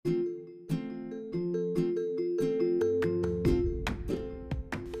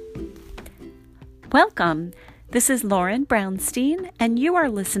Welcome. This is Lauren Brownstein, and you are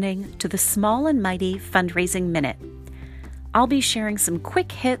listening to the Small and Mighty Fundraising Minute. I'll be sharing some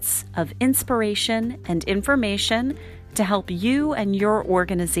quick hits of inspiration and information to help you and your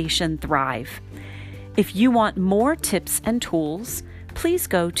organization thrive. If you want more tips and tools, please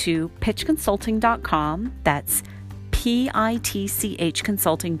go to pitchconsulting.com, that's PITCH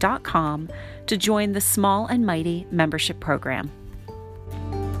consulting.com, to join the Small and Mighty membership program.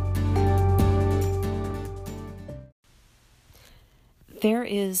 There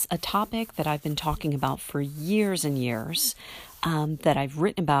is a topic that I've been talking about for years and years that I've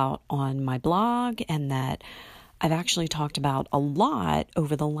written about on my blog and that I've actually talked about a lot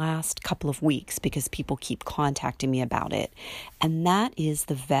over the last couple of weeks because people keep contacting me about it. And that is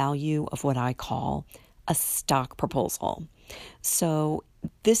the value of what I call a stock proposal. So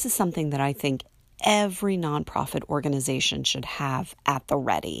this is something that I think every nonprofit organization should have at the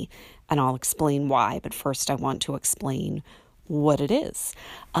ready. And I'll explain why, but first I want to explain what it is.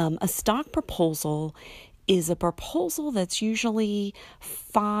 A stock proposal is a proposal that's usually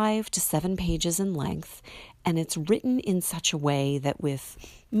 5 to 7 pages in length, and it's written in such a way that with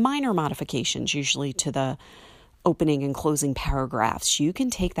minor modifications, usually to the opening and closing paragraphs, you can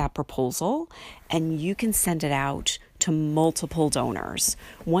take that proposal and you can send it out to multiple donors.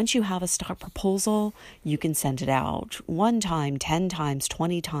 Once you have a stock proposal, you can send it out 1 time, 10 times,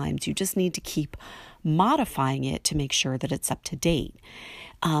 20 times. You just need to keep modifying it to make sure that it's up to date.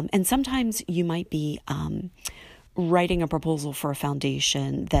 And sometimes you might be writing a proposal for a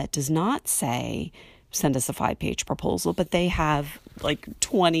foundation that does not say, send us a 5-page proposal, but they have like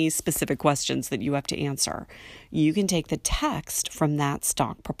 20 specific questions that you have to answer. You can take the text from that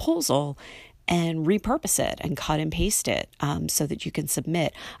stock proposal and repurpose it and cut and paste it so that you can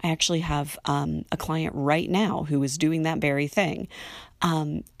submit. I actually have a client right now who is doing that very thing.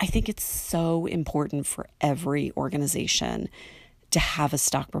 I think it's so important for every organization to have a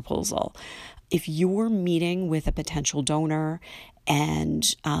stock proposal. If you're meeting with a potential donor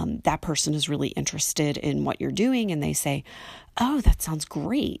and that person is really interested in what you're doing and they say, oh, that sounds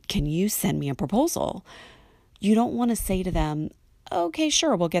great. Can you send me a proposal? You don't want to say to them, okay,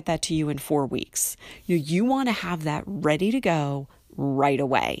 sure, we'll get that to you in 4 weeks. You want to have that ready to go right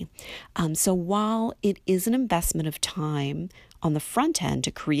away. So while it is an investment of time on the front end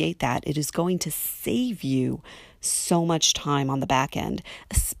to create that, it is going to save you so much time on the back end,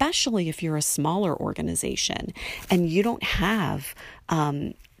 especially if you're a smaller organization and you don't have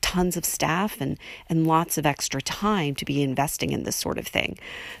tons of staff and lots of extra time to be investing in this sort of thing.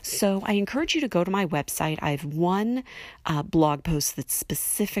 So I encourage you to go to my website. I have one blog post that's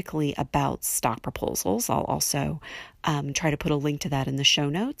specifically about stock proposals. I'll also try to put a link to that in the show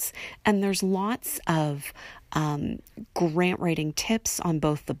notes. And there's lots of grant writing tips on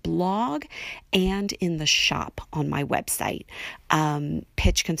both the blog and in the shop on my website,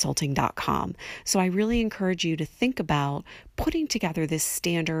 pitchconsulting.com. So I really encourage you to think about putting together this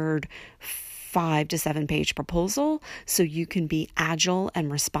standard 5 to 7 page proposal so you can be agile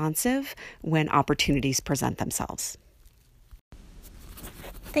and responsive when opportunities present themselves.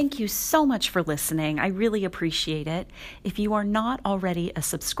 Thank you so much for listening. I really appreciate it. If you are not already a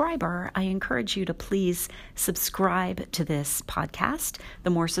subscriber, I encourage you to please subscribe to this podcast. The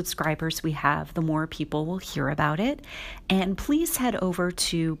more subscribers we have, the more people will hear about it. And please head over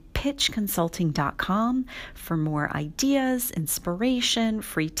to pitchconsulting.com for more ideas, inspiration,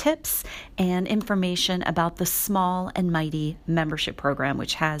 free tips, and information about the Small and Mighty membership program,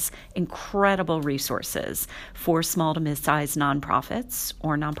 which has incredible resources for small to mid-sized nonprofits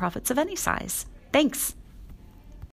or nonprofits of any size. Thanks.